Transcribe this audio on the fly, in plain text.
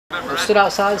We're stood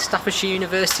outside Staffordshire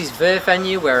University's Verve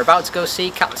venue. We're about to go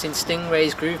see Captain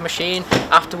Stingray's Groove Machine.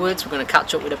 Afterwards, we're going to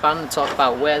catch up with the band and talk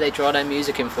about where they draw their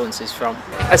music influences from.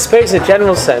 I suppose in a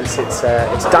general sense it's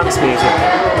dance music.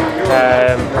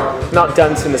 Not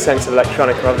dance in the sense of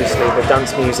electronic, obviously, but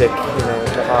dance music, you know,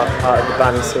 the heart of the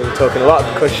band. So we're talking a lot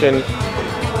of percussion,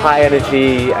 high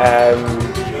energy,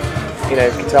 you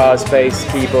know, guitars, bass,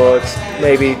 keyboards,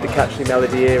 maybe the catchy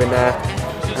melody here and there.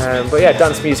 But yeah,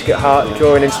 dance music at heart,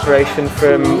 drawing inspiration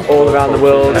from all around the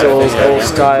world, all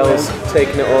styles,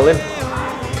 taking it all in.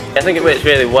 I think it works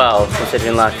really well,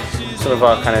 considering like some of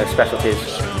our kind of specialties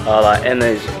are like in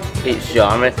each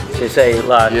genre. So say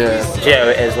like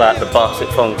Joe is like the boss at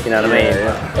funk, you know what I mean?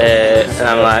 And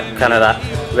I'm like kind of that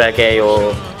reggae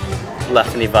or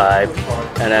Latiny vibe,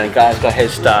 and then Guy's got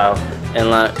his style. And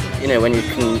like, you know, when you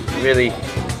can really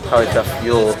polish off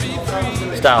your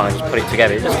style and just put it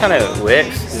together, it just kind of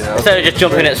works. Instead of just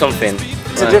jumping at something.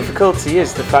 The difficulty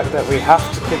is the fact that we have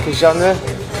to pick a genre,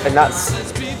 and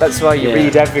that's why you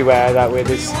read everywhere that we're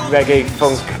this reggae,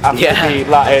 funk, Afrobeat,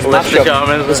 Latin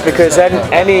mashup. It's because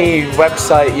any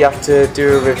website you have to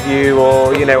do a review,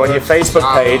 or you know, on your Facebook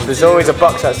page, there's always a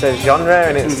box that says genre,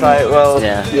 and it's like, well,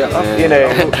 you know,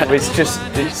 it's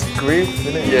groove,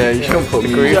 isn't it? Yeah, you shouldn't put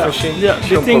the groove machine. Yeah,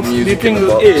 the thing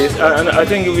is, and I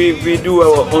think we do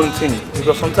our own thing,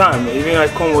 because sometimes even I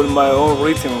come with my own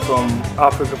rhythm from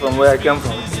Africa, from where I came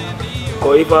from,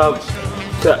 or if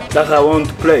that's how I want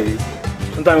to play.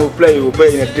 Sometimes we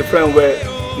play in a different way.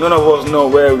 None of us know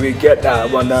where we get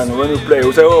that, but then when we play,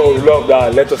 we say, oh, we love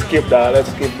that, let us skip that, let's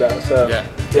skip that. So,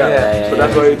 so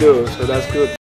that's what we do, so that's good.